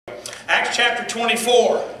Acts chapter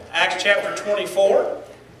 24. Acts chapter 24.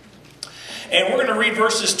 And we're going to read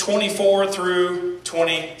verses 24 through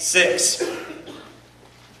 26.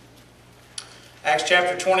 Acts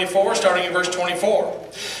chapter 24, starting in verse 24.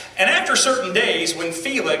 And after certain days, when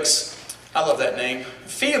Felix, I love that name,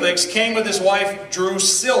 Felix came with his wife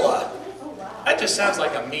Drusilla. That just sounds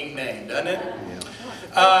like a mean name, doesn't it?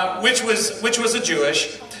 Which was a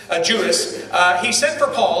Jewess. He sent for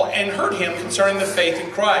Paul and heard him concerning the faith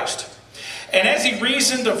in Christ. And as he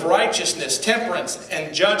reasoned of righteousness, temperance,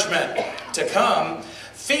 and judgment to come,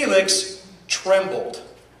 Felix trembled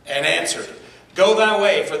and answered, Go thy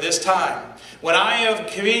way for this time. When I have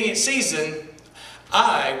convenient season,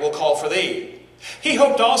 I will call for thee. He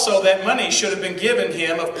hoped also that money should have been given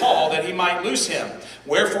him of Paul, that he might loose him.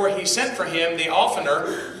 Wherefore he sent for him the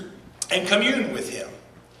oftener and communed with him.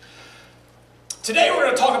 Today we're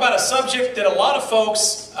going to talk about a subject that a lot of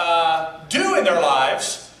folks do in their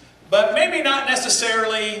lives, but maybe not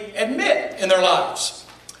necessarily admit in their lives.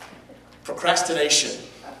 Procrastination.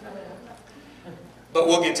 But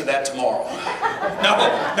we'll get to that tomorrow.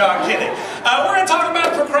 No, I'm kidding. We're going to talk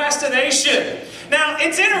about procrastination. Now,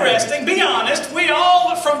 it's interesting, be honest, we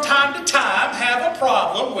all from time to time have a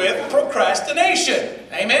problem with procrastination.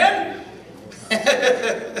 Amen?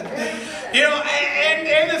 You know,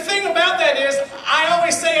 and the thing about that is, I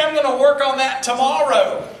always say I'm going to work on that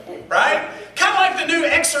tomorrow, right? Kind of like the new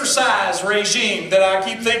exercise regime that I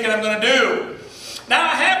keep thinking I'm going to do. Now,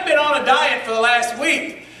 I have been on a diet for the last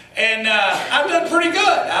week, and I've done pretty good.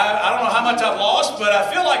 I don't know how much I've lost, but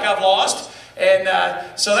I feel like I've lost, and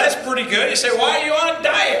so that's pretty good. You say, why are you on a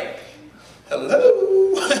diet?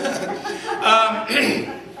 Hello?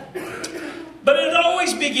 But it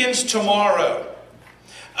always begins tomorrow.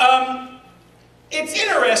 It's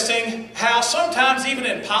interesting how sometimes even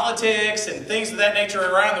in politics and things of that nature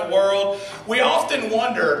around the world, we often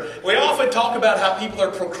talk about how people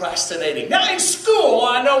are procrastinating. Now in school,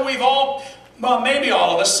 I know we've all, well maybe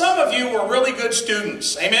all of us, some of you were really good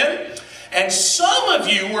students, amen? And some of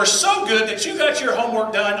you were so good that you got your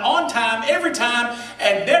homework done on time, every time,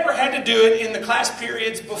 and never had to do it in the class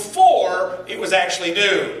periods before it was actually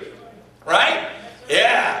due. Right?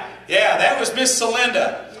 Yeah, that was Miss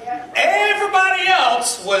Celinda. Everybody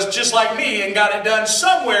else was just like me and got it done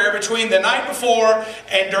somewhere between the night before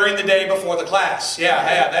and during the day before the class.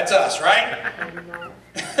 Yeah, that's us, right?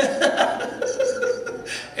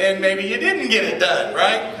 And maybe you didn't get it done,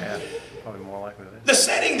 right? Yeah, probably more likely than that. The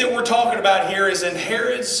setting that we're talking about here is in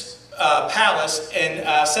Herod's palace in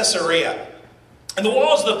Caesarea. And the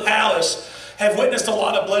walls of the palace have witnessed a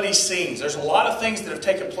lot of bloody scenes. There's a lot of things that have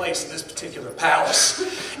taken place in this particular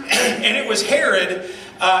palace. And it was Herod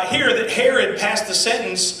here that Herod passed the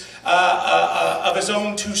sentence of his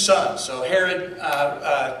own two sons. So Herod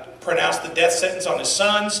pronounced the death sentence on his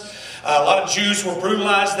sons. A lot of Jews were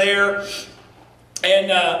brutalized there.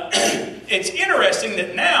 And it's interesting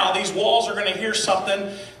that now these walls are going to hear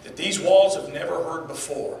something that these walls have never heard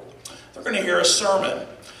before. They're going to hear a sermon.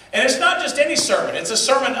 And it's not just any sermon. It's a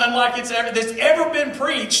sermon unlike that's ever been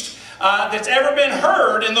preached, that's ever been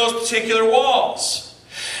heard in those particular walls.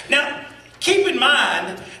 Now, keep in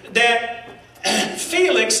mind that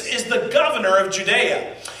Felix is the governor of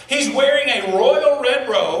Judea. He's wearing a royal red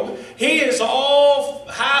robe. He is all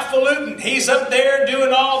highfalutin. He's up there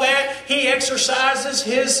doing all that. He exercises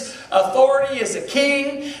his authority as a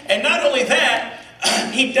king. And not only that,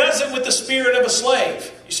 he does it with the spirit of a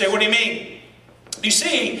slave. You say, what do you mean? You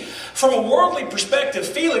see, from a worldly perspective,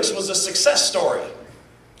 Felix was a success story.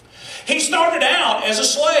 He started out as a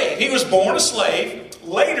slave. He was born a slave.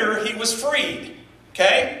 Later, he was freed.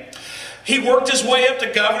 Okay? He worked his way up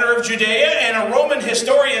to governor of Judea, and a Roman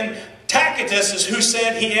historian, Tacitus, is who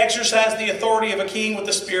said he exercised the authority of a king with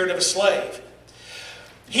the spirit of a slave.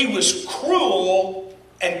 He was cruel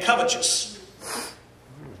and covetous.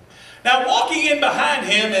 Now, walking in behind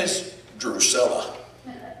him is Drusilla.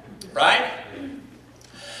 Right?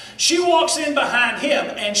 She walks in behind him,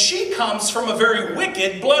 and she comes from a very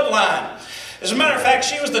wicked bloodline. As a matter of fact,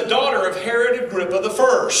 she was the daughter of Herod Agrippa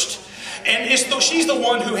I. And she's the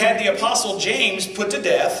one who had the Apostle James put to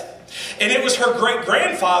death. And it was her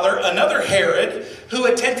great-grandfather, another Herod, who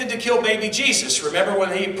attempted to kill baby Jesus. Remember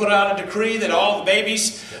when he put out a decree that all the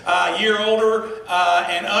babies a year older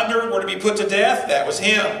and under were to be put to death? That was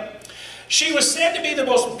him. She was said to be the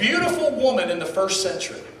most beautiful woman in the first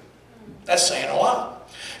century. That's saying a lot.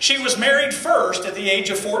 She was married first at the age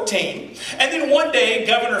of 14. And then one day,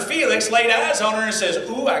 Governor Felix laid eyes on her and says,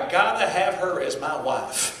 ooh, I gotta have her as my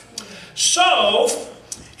wife. So,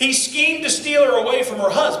 he schemed to steal her away from her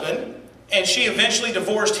husband, and she eventually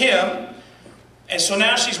divorced him. And so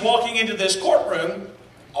now she's walking into this courtroom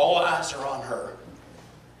all eyes are on her.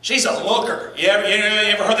 She's a looker. You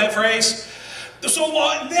ever heard that phrase? So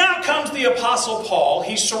now comes the Apostle Paul.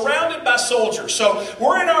 He's surrounded by soldiers. So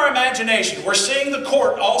we're in our imagination. We're seeing the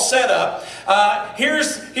court all set up.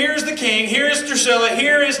 Here's the king. Here's Drusilla.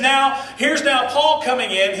 Here's now Paul coming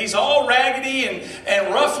in. He's all raggedy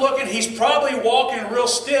and rough looking. He's probably walking real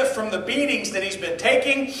stiff from the beatings that he's been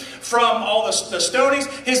taking, from all the stonings.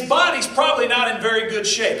 His body's probably not in very good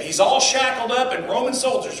shape. He's all shackled up and Roman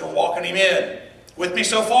soldiers are walking him in. With me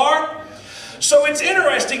so far? So it's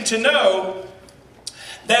interesting to know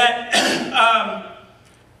that,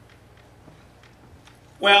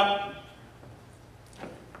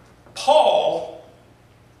 Paul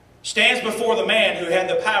stands before the man who had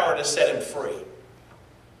the power to set him free.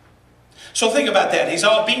 So think about that. He's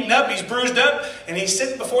all beaten up, he's bruised up, and he's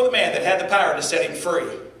sitting before the man that had the power to set him free.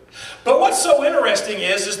 But what's so interesting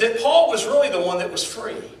is that Paul was really the one that was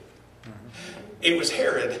free. It was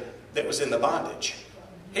Herod that was in the bondage.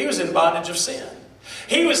 He was in bondage of sin.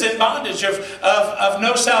 He was in bondage of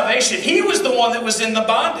no salvation. He was the one that was in the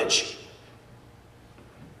bondage.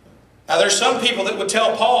 Now there's some people that would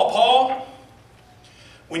tell Paul,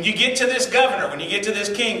 when you get to this governor, when you get to this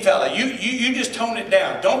king fella, you just tone it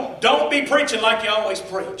down. Don't be preaching like you always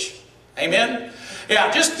preach. Amen?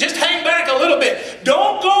 Yeah, just hang back a little bit.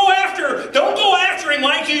 Don't go after him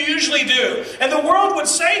like you usually do. And the world would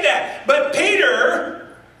say that. But Peter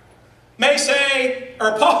may say,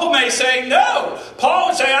 or Paul may say, no. Paul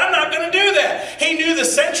would say, I'm not going to do that. He knew the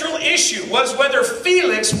central issue was whether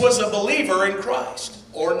Felix was a believer in Christ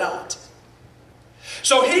or not.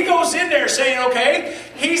 So he goes in there saying, okay,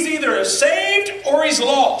 he's either saved or he's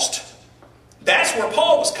lost. That's where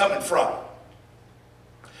Paul was coming from.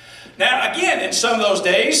 Now, again, in some of those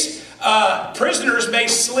days, prisoners may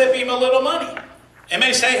slip him a little money. They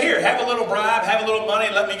may say, here, have a little bribe, have a little money,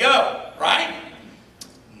 let me go. Right?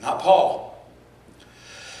 Not Paul.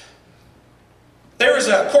 There was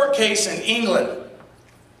a court case in England.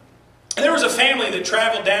 And there was a family that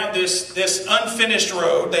traveled down this unfinished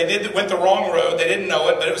road. They went the wrong road. They didn't know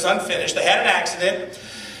it, but it was unfinished. They had an accident.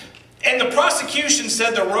 And the prosecution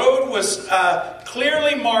said the road was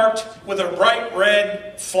clearly marked with a bright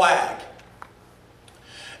red flag.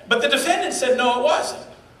 But the defendant said, no, it wasn't.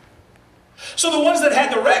 So the ones that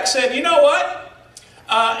had the wreck said, you know what?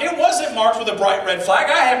 It wasn't marked with a bright red flag.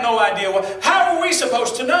 I have no idea. How are we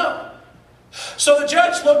supposed to know? So the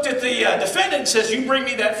judge looked at the defendant and says, you bring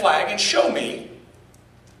me that flag and show me.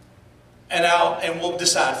 And we'll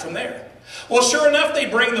decide from there. Well, sure enough, they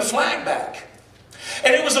bring the flag back.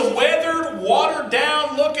 And it was a weathered, watered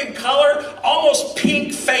down looking color, almost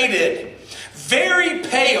pink faded. Very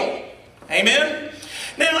pale. Amen?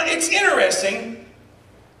 Now, it's interesting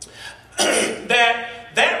that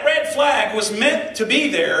red flag was meant to be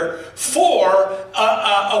there for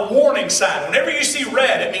a warning sign. Whenever you see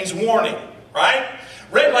red, it means warning, right?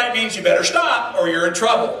 Red light means you better stop or you're in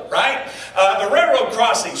trouble, right? The railroad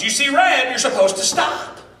crossings, you see red, you're supposed to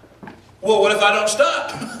stop. Well, what if I don't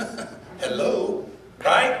stop? Hello,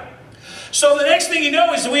 right? So the next thing you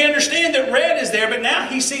know is we understand that red is there, but now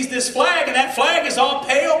he sees this flag, and that flag is all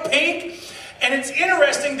pale pink. And it's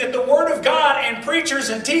interesting that the Word of God and preachers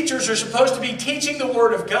and teachers are supposed to be teaching the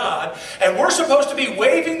Word of God. And we're supposed to be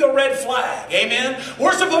waving the red flag. Amen?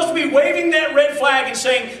 We're supposed to be waving that red flag and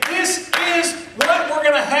saying, this is what we're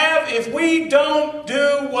going to have if we don't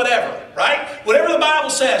do whatever. Right? Whatever the Bible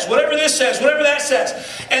says, whatever this says, whatever that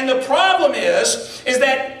says. And the problem is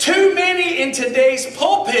that too many in today's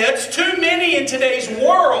pulpits, too many in today's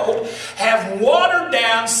world have watered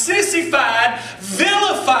down, sissified,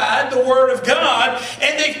 vilified the Word of God,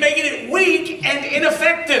 and they've made it weak and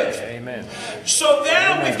ineffective. Amen. So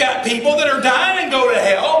now we've got people that are dying and go to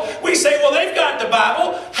hell. We say, well, they've got the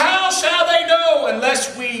Bible. How shall they know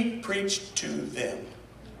unless we preach to them?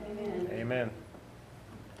 Amen.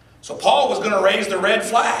 So Paul was going to raise the red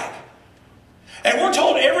flag. And we're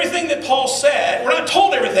told everything that Paul said. We're not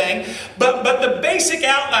told everything, but the basic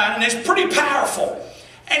outline, and it's pretty powerful.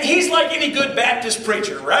 And he's like any good Baptist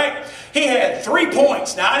preacher, right? He had 3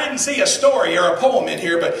 points. Now, I didn't see a story or a poem in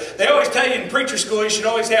here, but they always tell you in preacher school you should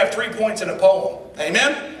always have 3 points in a poem.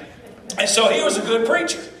 Amen? And so he was a good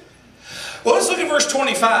preacher. Well, let's look at verse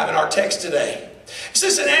 25 in our text today. It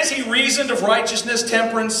says, and as he reasoned of righteousness,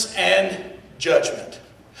 temperance, and judgment.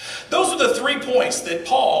 Those are the 3 points that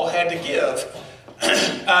Paul had to give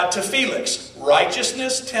to Felix.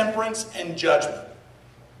 Righteousness, temperance, and judgment.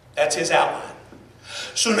 That's his outline.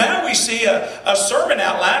 So now we see a sermon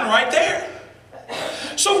outline right there.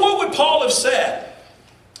 So what would Paul have said?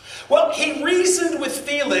 Well, he reasoned with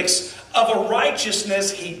Felix of a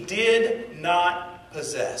righteousness he did not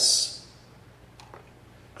possess.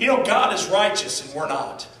 You know, God is righteous and we're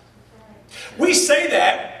not. We say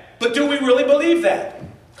that, but do we really believe that?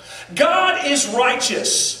 God is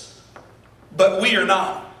righteous, but we are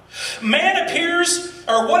not. Man appears,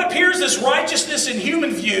 or what appears as righteousness in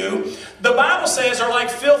human view, the Bible says are like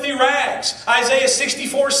filthy rags. Isaiah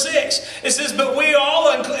 64:6. It says, but we all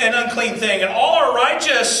an unclean thing, and all our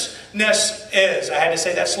righteousness is, I had to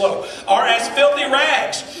say that slow, are as filthy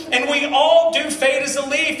rags. And we all do fade as a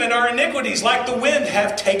leaf, and our iniquities like the wind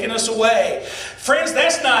have taken us away. Friends,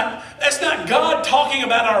 that's not God talking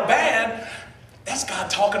about our bad. That's God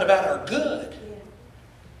talking about our good.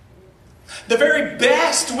 The very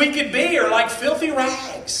best we could be are like filthy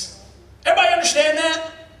rags. Everybody understand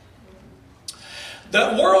that?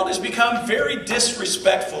 The world has become very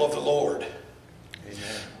disrespectful of the Lord. Amen.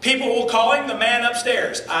 People will call him the man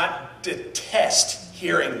upstairs. I detest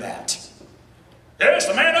hearing that. Yes,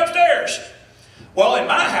 the man upstairs. Well, in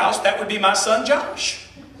my house, that would be my son Josh.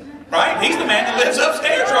 Right? He's the man that lives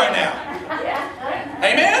upstairs right now.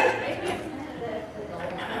 Amen?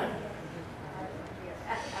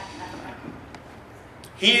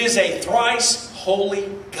 He is a thrice holy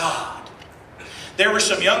God. There were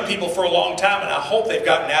some young people for a long time, and I hope they've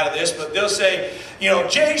gotten out of this, but they'll say, you know,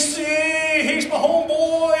 JC, he's my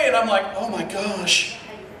homeboy. And I'm like, oh my gosh.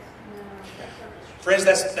 Friends,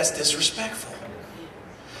 that's disrespectful.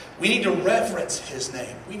 We need to reverence his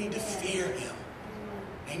name. We need to fear him.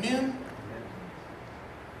 Amen?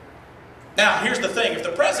 Now, here's the thing. If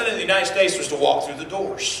the President of the United States was to walk through the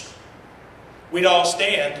doors, we'd all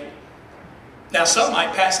stand. Now, some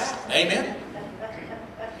might pass out. Amen?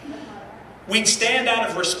 We'd stand out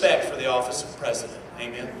of respect for the office of President.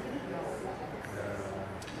 Amen?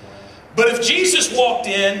 But if Jesus walked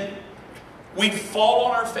in, we'd fall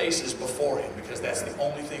on our faces before him because that's the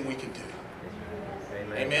only thing we can do.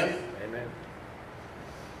 Amen? Amen.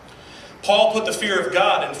 Paul put the fear of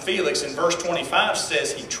God in Felix, and verse 25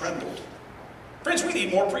 says he trembled. Friends, we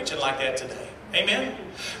need more preaching like that today. Amen?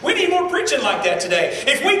 We need more preaching like that today.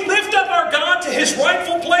 If we lift up our God to his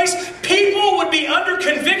rightful place, people would be under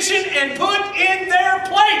conviction and put in their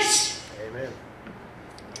place. Amen.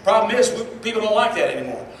 The problem is, people don't like that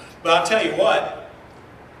anymore. But I'll tell you what,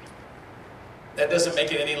 that doesn't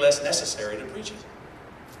make it any less necessary to preach it.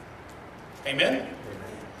 Amen?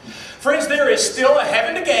 Friends, there is still a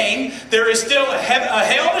heaven to gain. There is still a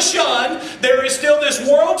hell to shun. There is still this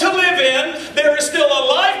world to live in. There is still a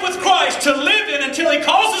life with Christ to live in until he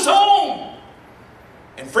calls us home.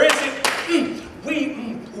 And friends,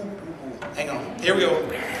 hang on. Here we go.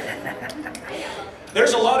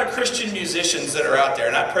 There's a lot of Christian musicians that are out there,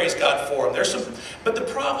 and I praise God for them. But the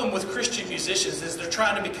problem with Christian musicians is they're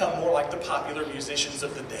trying to become more like the popular musicians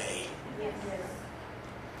of the day.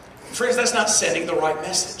 Friends, that's not sending the right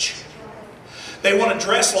message. They want to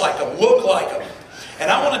dress like them, look like them. And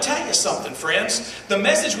I want to tell you something, friends. The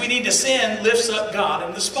message we need to send lifts up God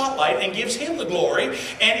in the spotlight and gives him the glory.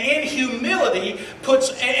 And in humility, it puts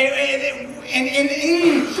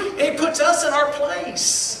us in our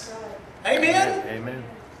place. Amen? Amen.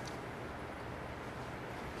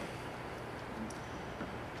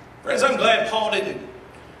 Friends, I'm glad Paul didn't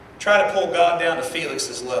try to pull God down to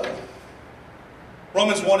Felix's level.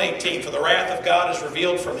 Romans 1:18, for the wrath of God is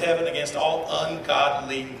revealed from heaven against all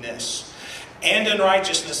ungodliness and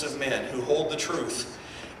unrighteousness of men who hold the truth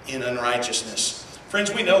in unrighteousness. Friends,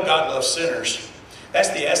 we know God loves sinners. That's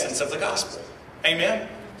the essence of the gospel. Amen?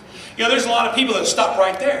 You know, there's a lot of people that stop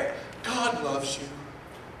right there. God loves you.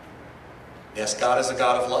 Yes, God is a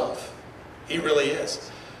God of love. He really is.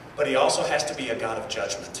 But he also has to be a God of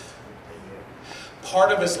judgment.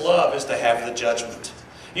 Part of his love is to have the judgment.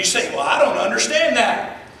 You say, well, I don't understand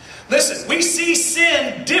that. Listen, we see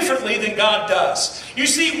sin differently than God does. You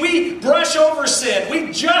see, we brush over sin.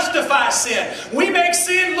 We justify sin. We make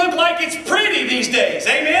sin look like it's pretty these days.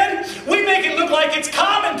 Amen? We make it look like it's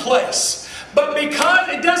commonplace. But because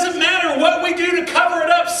it doesn't matter what we do to cover it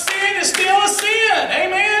up, sin is still a sin.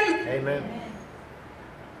 Amen? Amen.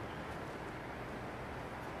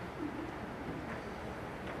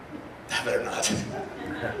 I better not.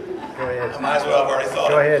 Go ahead. I might as well have already thought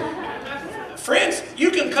Go it. ahead. Friends,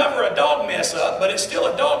 you can cover a dog mess up, but it's still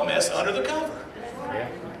a dog mess under the cover. Yeah.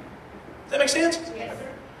 Does that make sense? Yes, sir.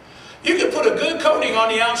 You can put a good coating on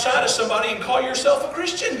the outside of somebody and call yourself a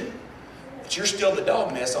Christian, but you're still the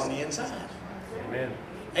dog mess on the inside. Amen.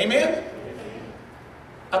 Amen?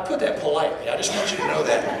 I put that politely. I just want you to know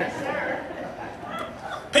that.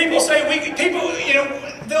 People say,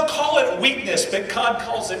 they'll call it weakness, but God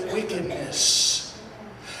calls it wickedness.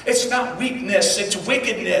 It's not weakness, it's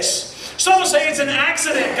wickedness. Some say it's an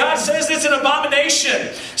accident. God says it's an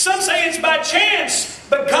abomination. Some say it's by chance,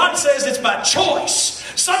 but God says it's by choice.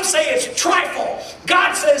 Some say it's trifle.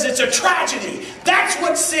 God says it's a tragedy. That's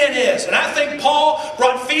what sin is. And I think Paul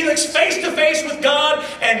brought Felix face to face with God,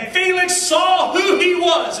 and Felix saw who he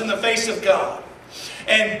was in the face of God.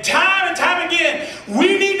 And time again,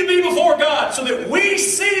 we need to be before God so that we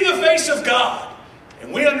see the face of God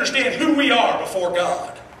and we understand who we are before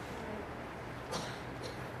God.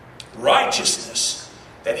 Righteousness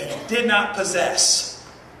that he did not possess.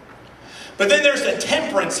 But then there's the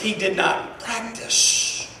temperance he did not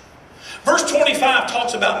practice. Verse 25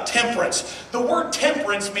 talks about temperance. The word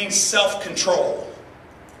temperance means self-control.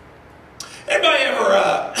 Anybody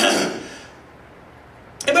ever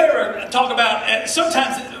talk about,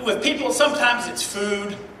 sometimes with people, sometimes it's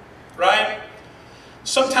food, right?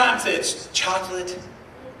 Sometimes it's chocolate.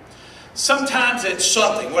 Sometimes it's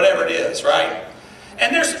something, whatever it is, right?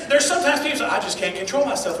 And there's sometimes people say, I just can't control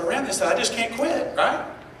myself around this, I just can't quit, right?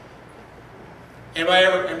 Anybody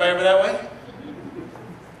ever that way?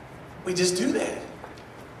 We just do that.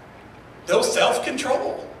 No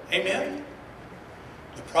self-control. Amen?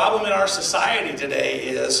 The problem in our society today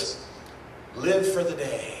is live for the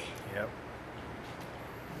day. Yep.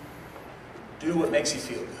 Do what makes you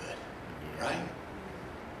feel good. Right?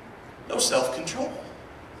 No self-control.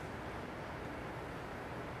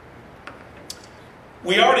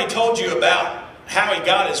 We already told you about how he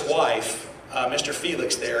got his wife, Mr.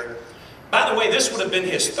 Felix there. By the way, this would have been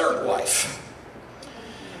his third wife.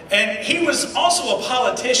 And he was also a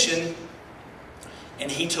politician, and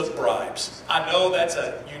he took bribes. I know that's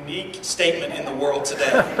a unique statement in the world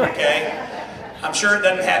today, okay? I'm sure it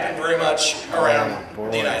doesn't happen very much around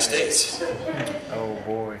the United States. Oh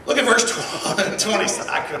boy. Look at verse 20.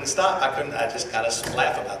 I couldn't stop. I just got to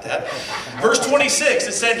laugh about that. Verse 26,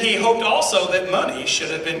 it said he hoped also that money should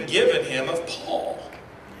have been given him of Paul.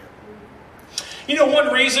 You know,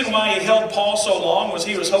 one reason why he held Paul so long was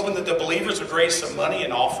he was hoping that the believers would raise some money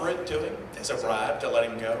and offer it to him as a bribe to let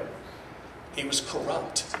him go. He was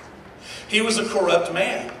corrupt. He was a corrupt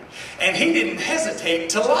man. And he didn't hesitate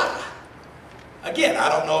to lie. Again, I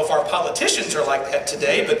don't know if our politicians are like that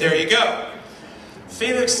today, but there you go.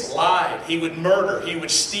 Felix lied. He would murder. He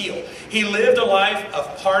would steal. He lived a life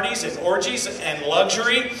of parties and orgies and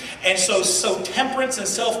luxury. And so temperance and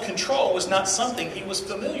self-control was not something he was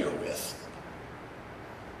familiar with.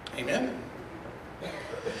 Amen?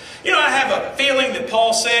 You know, I have a feeling that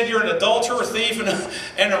Paul said you're an adulterer, a thief,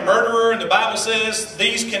 and a murderer, and the Bible says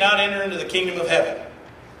these cannot enter into the kingdom of heaven.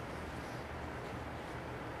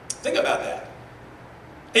 Think about that.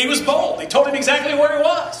 He was bold. He told him exactly where he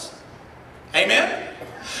was. Amen?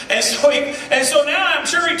 And so now I'm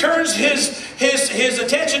sure he turns his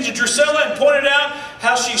attention to Drusilla and pointed out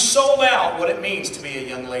how she sold out what it means to be a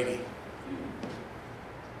young lady.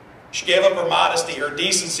 She gave up her modesty, her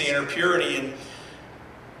decency, and her purity. And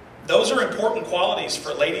those are important qualities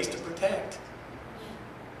for ladies to protect.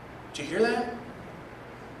 Did you hear that?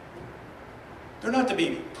 They're not to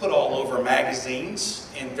be put all over magazines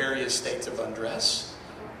in various states of undress.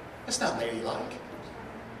 That's not ladylike.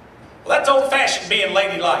 Well, that's old-fashioned being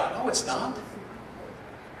ladylike. No, it's not.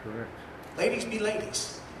 Correct. Ladies be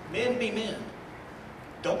ladies. Men be men.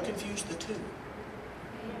 Don't confuse the two.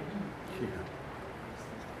 Yeah.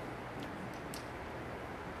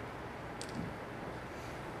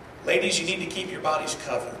 Ladies, you need to keep your bodies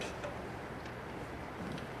covered.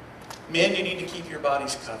 Men, you need to keep your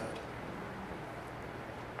bodies covered.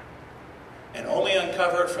 And only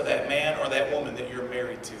uncover it for that man or that woman that you're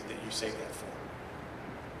married to that you say that for.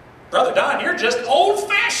 Brother Don, you're just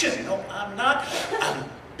old-fashioned. No, I'm not. I'm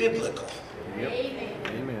biblical. Yep.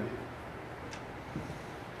 Amen.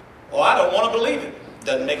 Well, I don't want to believe it.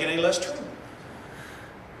 Doesn't make it any less true.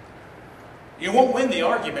 You won't win the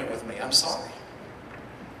argument with me. I'm sorry.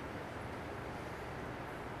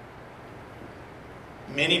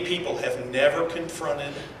 Many people have never been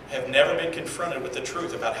confronted with the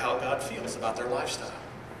truth about how God feels about their lifestyle.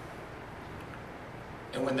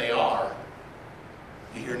 And when they are,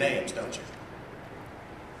 you hear names, don't you?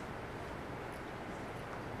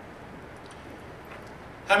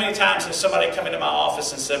 How many times has somebody come into my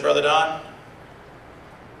office and said, Brother Don,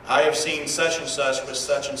 I have seen such and such with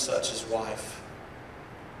such and such's wife.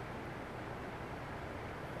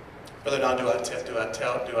 Brother Don, do I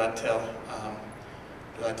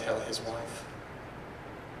tell his wife?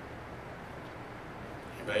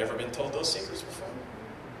 Anybody ever been told those secrets before?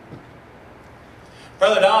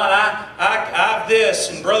 Brother Don, I've this,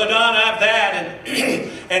 and Brother Don, I've that,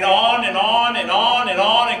 and on and on and on and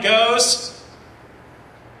on it goes.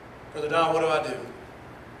 Brother Don, what do I do?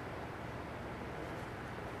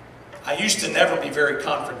 I used to never be very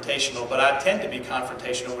confrontational, but I tend to be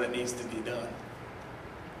confrontational when it needs to be done.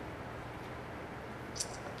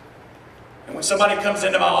 And when somebody comes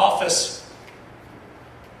into my office,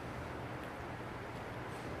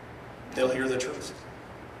 they'll hear the truth.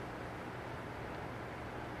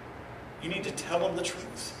 You need to tell them the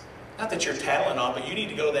truth. Not that you're tattling on, but you need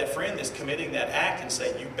to go to that friend that's committing that act and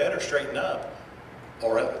say, you better straighten up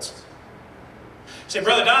or else. You say,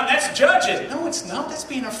 Brother Don, that's judging. No, it's not. That's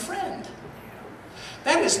being a friend.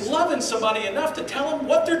 That is loving somebody enough to tell them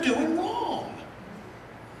what they're doing wrong.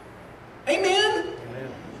 Amen?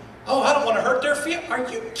 Amen. Oh, I don't want to hurt their feelings. Are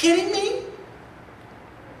you kidding me?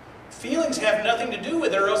 Feelings have nothing to do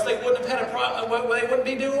with it, or else they wouldn't have had a problem. They wouldn't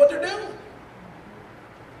be doing what they're doing.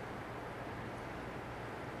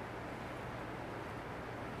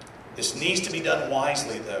 This needs to be done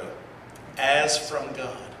wisely, though, as from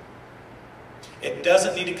God. It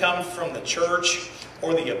doesn't need to come from the church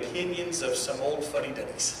or the opinions of some old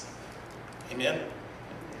fuddy-duddies. Amen?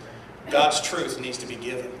 God's truth needs to be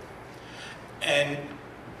given. And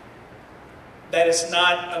that it's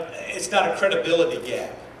not a credibility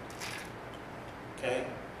gap. Okay?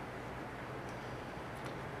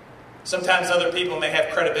 Sometimes other people may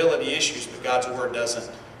have credibility issues, but God's Word doesn't.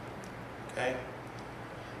 Okay?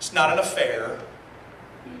 It's not an affair.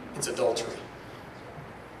 It's adultery.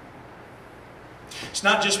 It's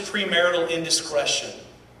not just premarital indiscretion.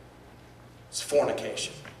 It's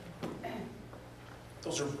fornication.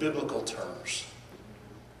 Those are biblical terms.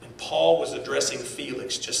 And Paul was addressing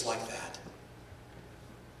Felix just like that.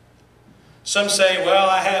 Some say, well,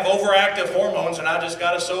 I have overactive hormones and I just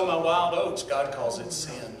got to sow my wild oats. God calls it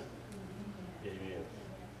sin.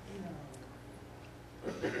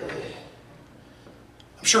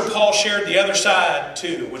 I'm sure Paul shared the other side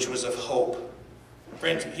too, which was of hope.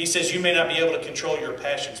 Friends, he says you may not be able to control your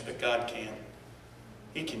passions, but God can.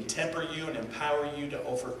 He can temper you and empower you to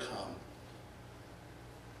overcome.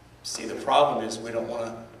 See, the problem is we don't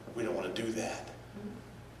want to do that.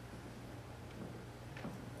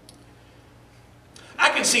 I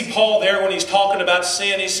can see Paul there when he's talking about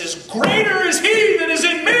sin. He says, greater is he that is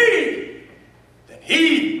in me than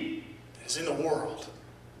he that is in the world.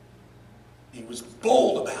 He was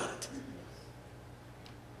bold about it.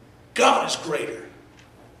 God is greater.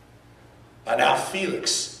 By now,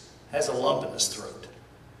 Felix has a lump in his throat.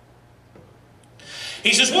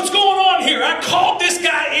 He says, what's going on here? I called this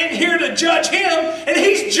guy in here to judge him, and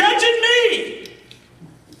he's judging me.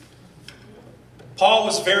 Paul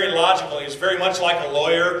was very logical. He was very much like a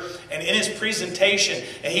lawyer. And in his presentation,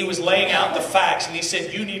 and he was laying out the facts. And he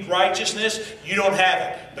said, you need righteousness. You don't have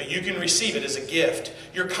it. But you can receive it as a gift.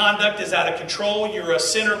 Your conduct is out of control. You're a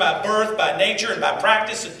sinner by birth, by nature, and by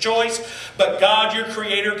practice and choice. But God, your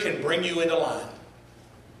Creator, can bring you into line.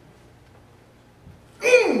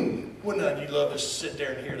 Wouldn't you love to sit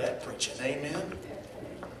there and hear that preaching? Amen?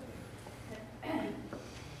 When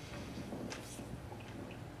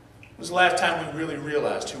was the last time we really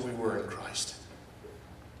realized who we were in Christ?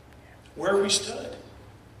 Where we stood?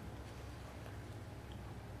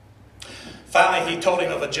 Finally, he told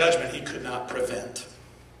him of a judgment he could not prevent.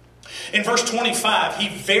 In verse 25, he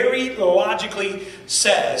very logically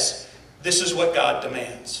says, this is what God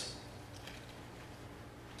demands.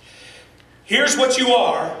 Here's what you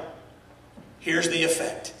are. Here's the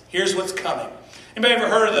effect. Here's what's coming. Anybody ever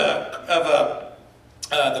heard of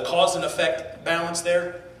the cause and effect balance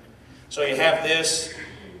there? So you have this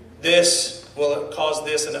will it cause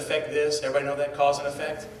this and affect this. Everybody know that cause and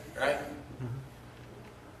effect, right?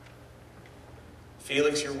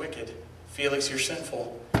 Felix, you're wicked. Felix, you're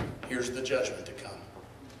sinful. Here's the judgment to come.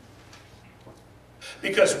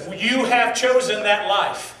 Because you have chosen that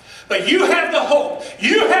life. But you have the hope.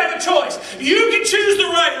 You have a choice. You can choose the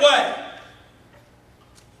right way.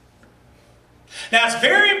 Now, it's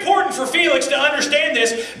very important for Felix to understand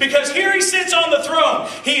this because here he sits on the throne.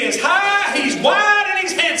 He is high, he's wide, and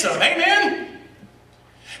he's handsome. Amen?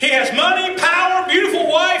 He has money, power,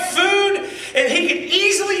 beautiful wife, food, and he can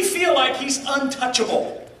easily feel like he's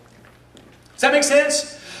untouchable. Does that make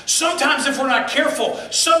sense? Sometimes if we're not careful,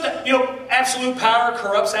 absolute power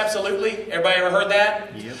corrupts absolutely. Everybody ever heard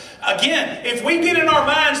that? Yep. Again, if we get in our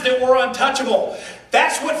minds that we're untouchable,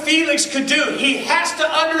 that's what Felix could do. He has to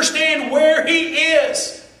understand where he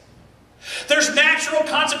is. There's natural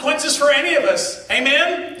consequences for any of us.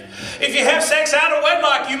 Amen? If you have sex out of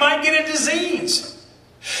wedlock, you might get a disease.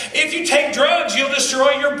 If you take drugs, you'll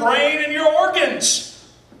destroy your brain and your organs.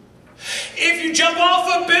 If you jump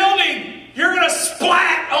off a building, you're going to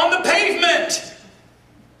splat on the pavement.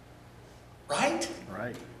 Right?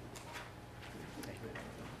 Right.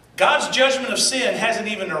 God's judgment of sin hasn't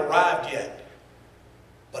even arrived yet.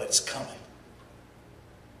 But it's coming.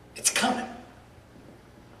 It's coming.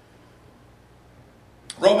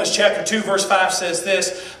 Romans chapter 2 verse 5 says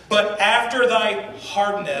this, "But after thy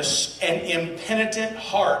hardness and impenitent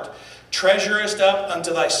heart, treasurest up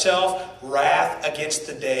unto thyself wrath against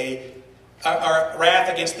the day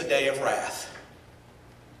of wrath."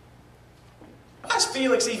 Why is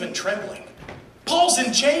Felix even trembling? Paul's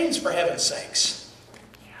in chains, for heaven's sakes.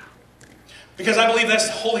 Because I believe that's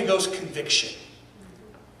the Holy Ghost conviction.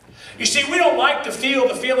 You see, we don't like to feel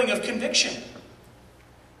the feeling of conviction.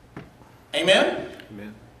 Amen?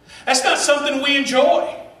 Amen. That's not something we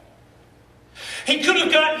enjoy. He could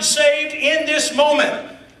have gotten saved in this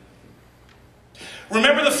moment.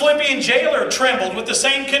 Remember, the Philippian jailer trembled with the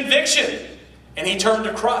same conviction, and he turned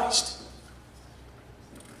to Christ.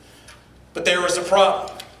 But there was a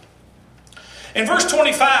problem. In verse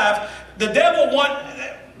 25, the devil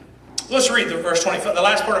let's read the verse 25, the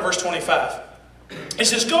last part of verse 25. It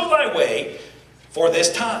says, "Go thy way for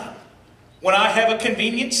this time. When I have a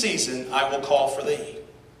convenient season, I will call for thee."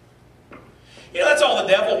 You know, that's all the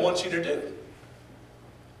devil wants you to do.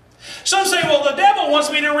 Some say, well, the devil wants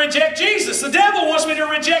me to reject Jesus. The devil wants me to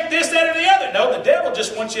reject this, that, or the other. No, the devil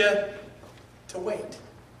just wants you to wait.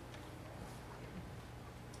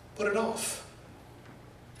 Put it off.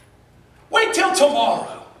 Wait till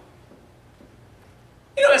tomorrow.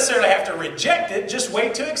 You don't necessarily have to reject it. Just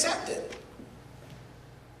wait to accept it.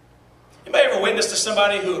 Anybody ever witnessed to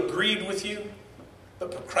somebody who agreed with you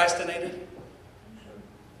but procrastinated?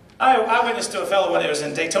 I witnessed to a fellow when he was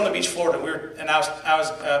in Daytona Beach, Florida. I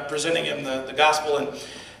was presenting him the gospel, and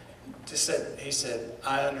he said,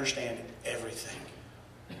 "I understand everything."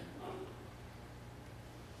 I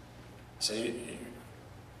said,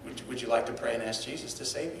 would you like to pray and ask Jesus to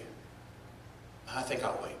save you? "I think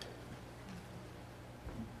I'll wait."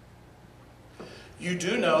 You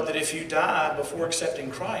do know that if you die before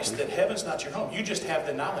accepting Christ, that heaven's not your home. You just have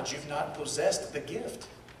the knowledge. You've not possessed the gift.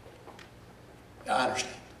 I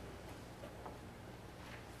understand.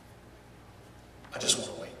 I just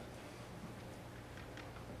want to wait.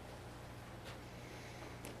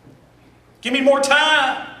 Give me more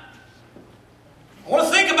time. I want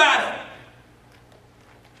to think about it.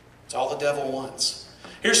 It's all the devil wants.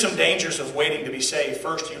 Here's some dangers of waiting to be saved.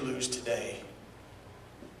 First, you lose today.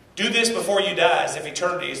 Do this before you die as if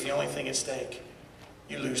eternity is the only thing at stake.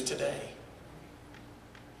 You lose today.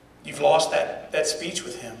 You've lost that speech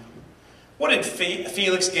with him. What did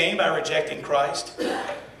Felix gain by rejecting Christ?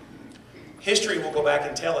 History will go back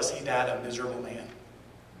and tell us he died a miserable man.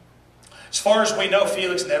 As far as we know,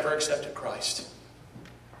 Felix never accepted Christ.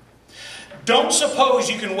 Don't suppose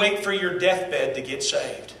you can wait for your deathbed to get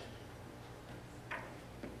saved.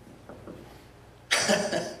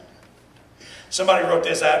 Somebody wrote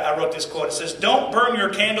this. I wrote this quote. It says, "Don't burn your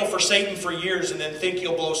candle for Satan for years and then think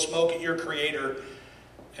you'll blow smoke at your Creator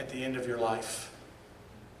at the end of your life."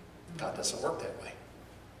 God doesn't work that way.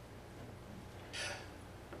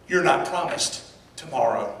 You're not promised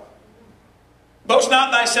tomorrow. "Boast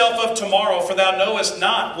not thyself of tomorrow, for thou knowest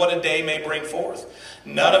not what a day may bring forth."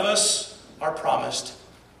 None of us are promised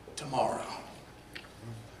tomorrow.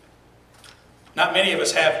 Not many of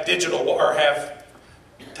us have digital or have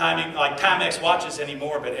timing like Timex watches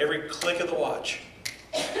anymore, but every click of the watch,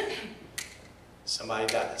 somebody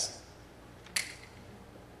dies.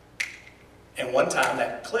 And one time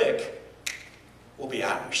that click will be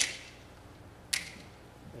ours.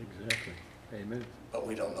 Exactly. Amen. But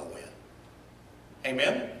we don't know when.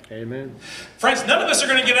 Amen? Amen. Friends, none of us are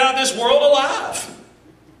going to get out of this world alive.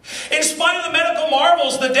 In spite of the medical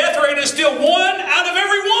marvels, the death rate is still 1 out of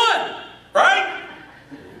every 1. Right?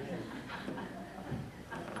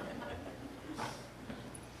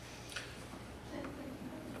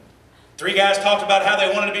 Three guys talked about how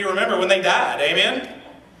they wanted to be remembered when they died. Amen?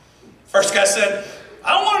 First guy said,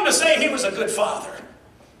 "I want him to say he was a good father."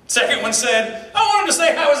 Second one said, "I want him to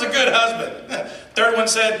say I was a good husband." Third one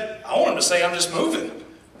said, "I want him to say I'm just moving."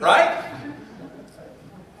 Right?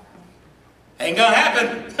 Ain't gonna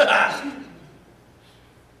happen.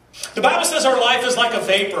 The Bible says our life is like a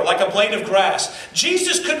vapor, like a blade of grass.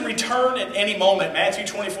 Jesus could return at any moment. Matthew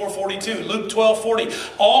 24:42, Luke 12:40.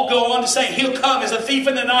 All go on to say he'll come as a thief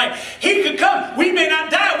in the night. He could come. We may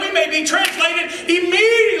not die. We may be translated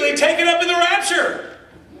immediately taken up in the rapture.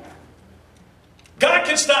 God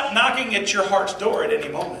can stop knocking at your heart's door at any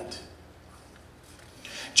moment.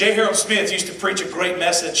 J. Harold Smith used to preach a great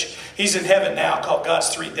message. He's in heaven now, called God's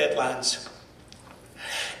 3 Deadlines.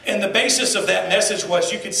 And the basis of that message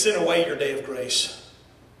was you could sit away your day of grace.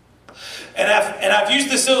 And I've used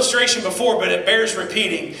this illustration before, but it bears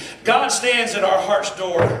repeating. God stands at our heart's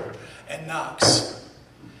door and knocks.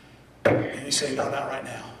 And you say, "No, not right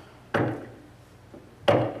now."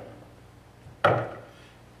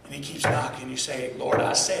 And he he keeps knocking. You say, Lord,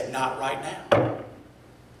 I said not right now.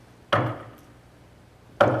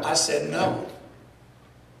 I said no.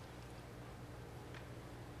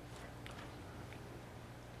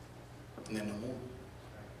 And then no more.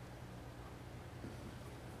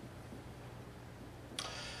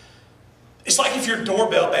 It's like if your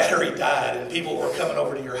doorbell battery died and people were coming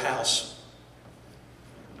over to your house.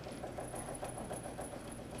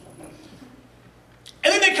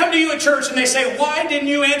 And then they come to you at church and they say, why didn't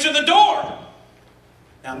you answer the door?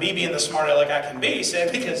 Now, me being the smart aleck I can be,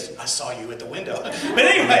 said, because I saw you at the window. But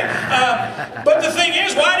anyway, but the thing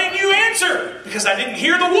is, why didn't you answer? Because I didn't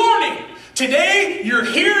hear the warning. Today, you're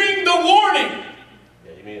hearing the warning.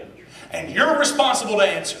 Amen. And you're responsible to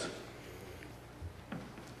answer.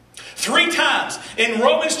 3 times in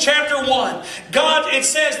Romans chapter 1, it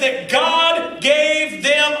says that God gave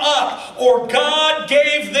them up, or God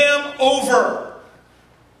gave them over.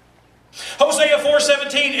 Hosea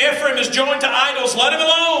 4:17, Ephraim is joined to idols, let him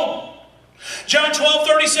alone. John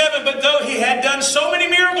 12:37, but though he had done so many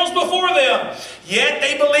miracles before them, yet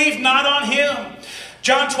they believed not on him.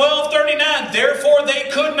 John 12:39, therefore they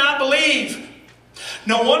could not believe.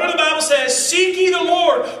 No wonder the Bible says, seek ye the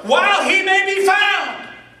Lord while he may be found.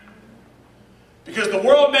 Because the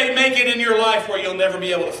world may make it in your life where you'll never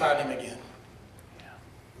be able to find him again.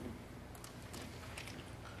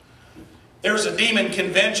 There was a demon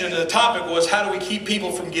convention, and the topic was, how do we keep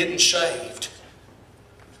people from getting saved?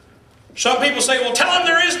 Some people say, well, tell them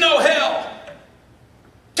there is no hell.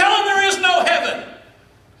 Tell them there is no heaven.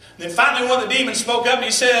 And then finally one of the demons spoke up and he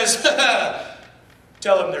says,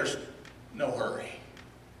 tell them there's no hurry.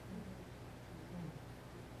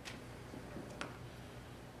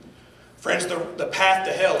 Friends, the path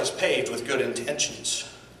to hell is paved with good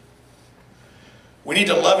intentions. We need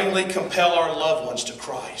to lovingly compel our loved ones to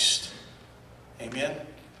Christ. Amen?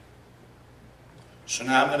 So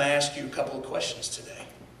now I'm going to ask you a couple of questions today.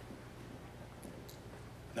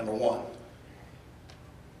 Number 1.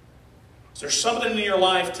 Is there something in your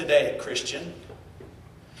life today, Christian,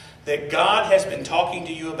 that God has been talking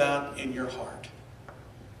to you about in your heart?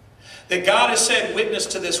 That God has said, witness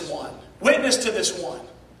to this one. Witness to this one.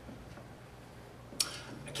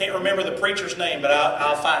 I can't remember the preacher's name, but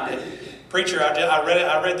I'll find it. Preacher,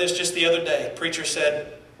 I read this just the other day. Preacher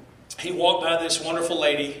said, he walked by this wonderful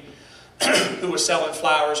lady who was selling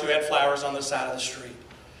flowers, who had flowers on the side of the street.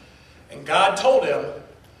 And God told him,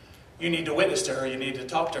 you need to witness to her. You need to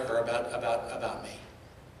talk to her about me.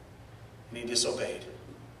 And he disobeyed.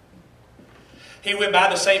 He went by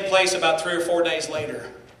the same place about 3 or 4 days later.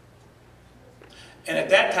 And at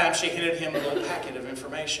that time, she handed him a little packet of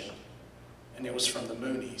information. And it was from the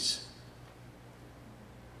Moonies.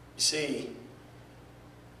 You see,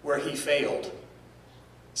 where he failed,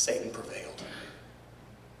 Satan prevailed.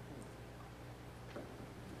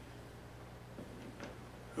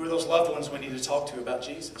 Who are those loved ones we need to talk to about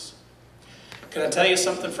Jesus? Can I tell you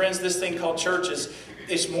something, friends? This thing called church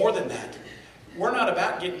is more than that. We're not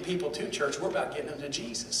about getting people to church. We're about getting them to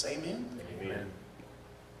Jesus. Amen? Amen.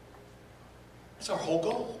 That's our whole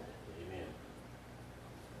goal. Amen.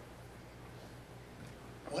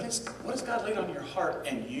 What has God laid on your heart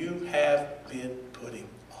and you have been putting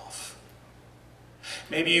off?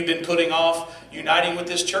 Maybe you've been putting off uniting with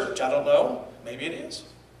this church. I don't know. Maybe it is.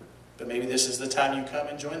 But maybe this is the time you come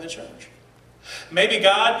and join the church. Maybe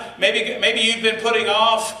you've been putting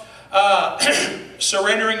off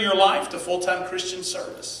surrendering your life to full-time Christian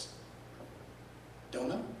service. Don't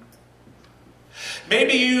know.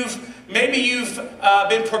 Maybe you've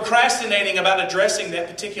been procrastinating about addressing that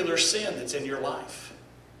particular sin that's in your life.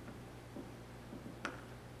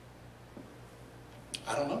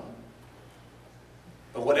 I don't know.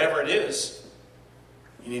 But whatever it is,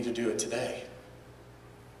 you need to do it today.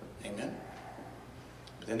 Amen?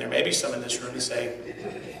 But then there may be some in this room who say,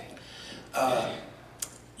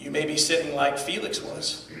 you may be sitting like Felix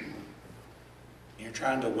was. You're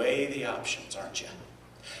trying to weigh the options, aren't you?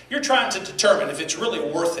 You're trying to determine if it's really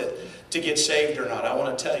worth it to get saved or not. I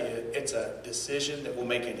want to tell you, it's a decision that will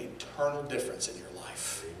make an eternal difference in your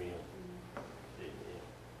life. Amen. Amen.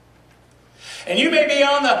 And you may be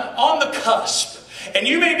on the cusp. And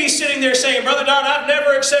you may be sitting there saying, Brother Don, I've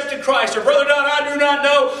never accepted Christ. Or Brother Don, I do not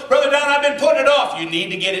know. Brother Don, I've been putting it off. You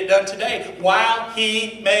need to get it done today while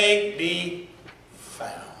he may be